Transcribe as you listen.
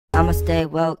I'ma stay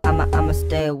woke, I'ma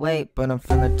stay awake. But I'm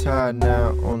feeling tired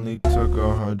now, only took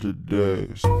 100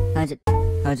 days. 100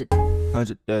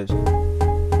 days.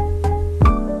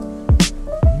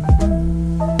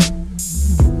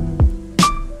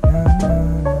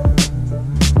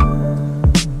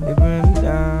 It bring me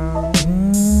down.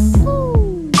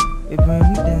 It bring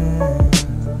me down.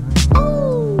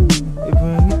 It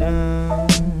bring me down.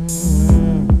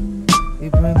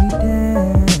 It bring me down.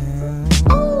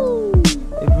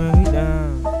 It bring me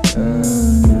down.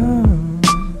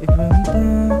 It bring me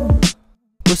down.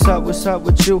 What's up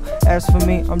with you? As for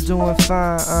me, I'm doing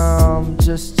fine.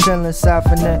 Just chillin',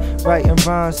 siphoning, writing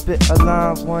rhymes, spit a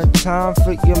line one time,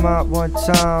 for your mind one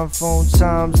time. Phone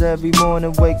times every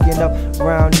morning, waking up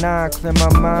around 9, clear my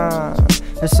mind.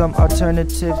 Here's some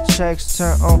alternative tracks,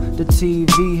 turn on the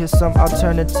TV. Here's some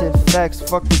alternative facts,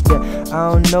 fuck it that.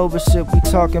 I don't know, but shit, we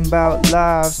talking about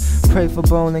lives. Pray for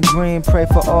Bowling Green, pray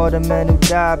for all the men who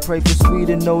died. Pray for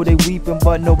Sweden, know they weeping,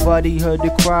 but nobody heard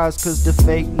the cries. Cause the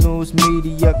fake news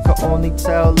media could only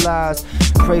tell lies.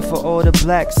 Pray for all the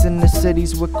blacks in the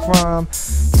cities with crime.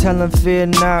 Tell them fear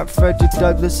not, Frederick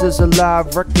Douglass is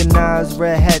alive. Recognize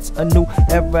red hats, a new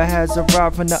era has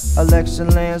arrived. From the election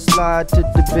landslide to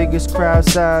the biggest crowd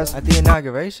size at the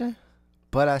inauguration,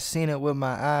 but I seen it with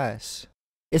my eyes.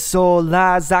 It's all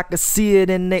lies, I can see it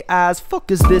in their eyes.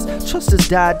 Fuck is this? Trust has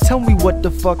died, tell me what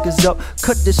the fuck is up.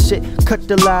 Cut the shit, cut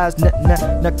the lies,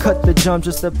 now cut the drum,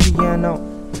 just the piano.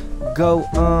 Go,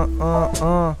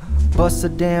 bust a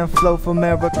damn flow from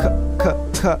America, cut.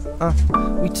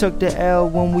 We took the L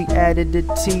when we added the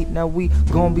T. Now we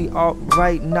gon' be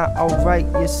alright, not alright,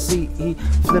 you see. He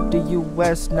flipped the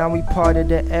US, now we part of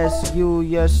the SU.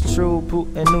 Yes, true,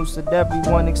 Putin noosed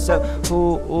everyone except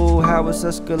who. How it's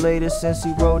escalated since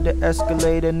he rode the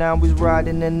escalator. Now he's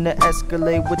riding in the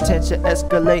Escalate with tension,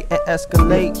 escalate and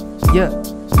escalate.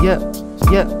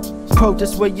 Yeah.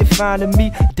 Protest where you finding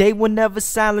me, they will never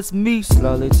silence me.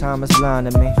 Slowly time is lying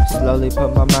to me, slowly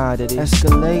put my mind at ease.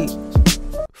 Escalate,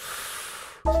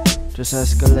 just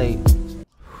escalate.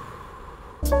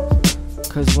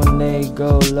 Cause when they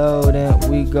go low, then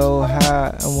we go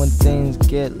high. And when things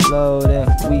get low, then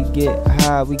we get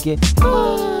high,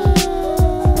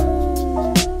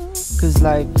 Cause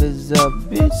life is a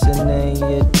bitch and then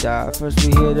you die. First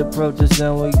we hear the protest,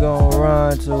 then we gon'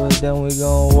 run to it, then we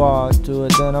gon' walk to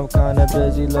it. Then I'm kinda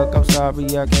busy, look, I'm sorry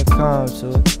I can't come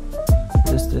to it.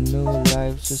 Just a new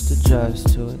life, just adjust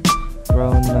to it.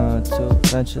 Grown on to it,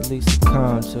 eventually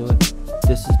succumb to it.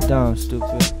 This is dumb,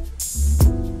 stupid.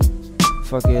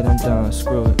 Fuck it, I'm done,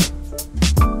 screw it.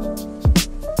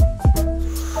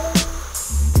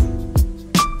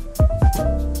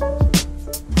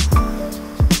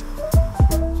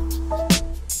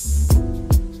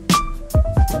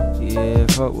 Yeah,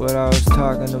 fuck what I was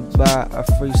talking about. I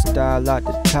freestyle out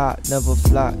the top, never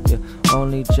flop. Yeah,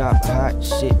 only drop hot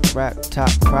shit. Rap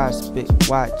top prospect,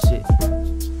 watch it.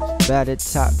 Batter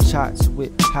top charts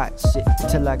with hot shit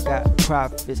till I got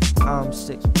profits. I'm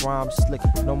sick, rhyme slick,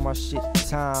 know my shit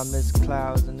timeless.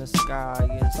 Clouds in the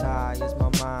sky as high as my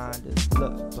mind is.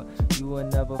 Look, but you will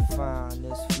never find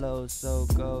this flow, so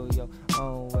go your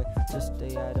own way. Just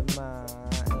stay out of mind.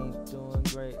 I ain't doing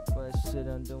great, but shit,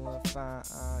 I'm doing fine.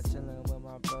 I'm chilling with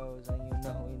my bros, and you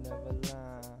know we never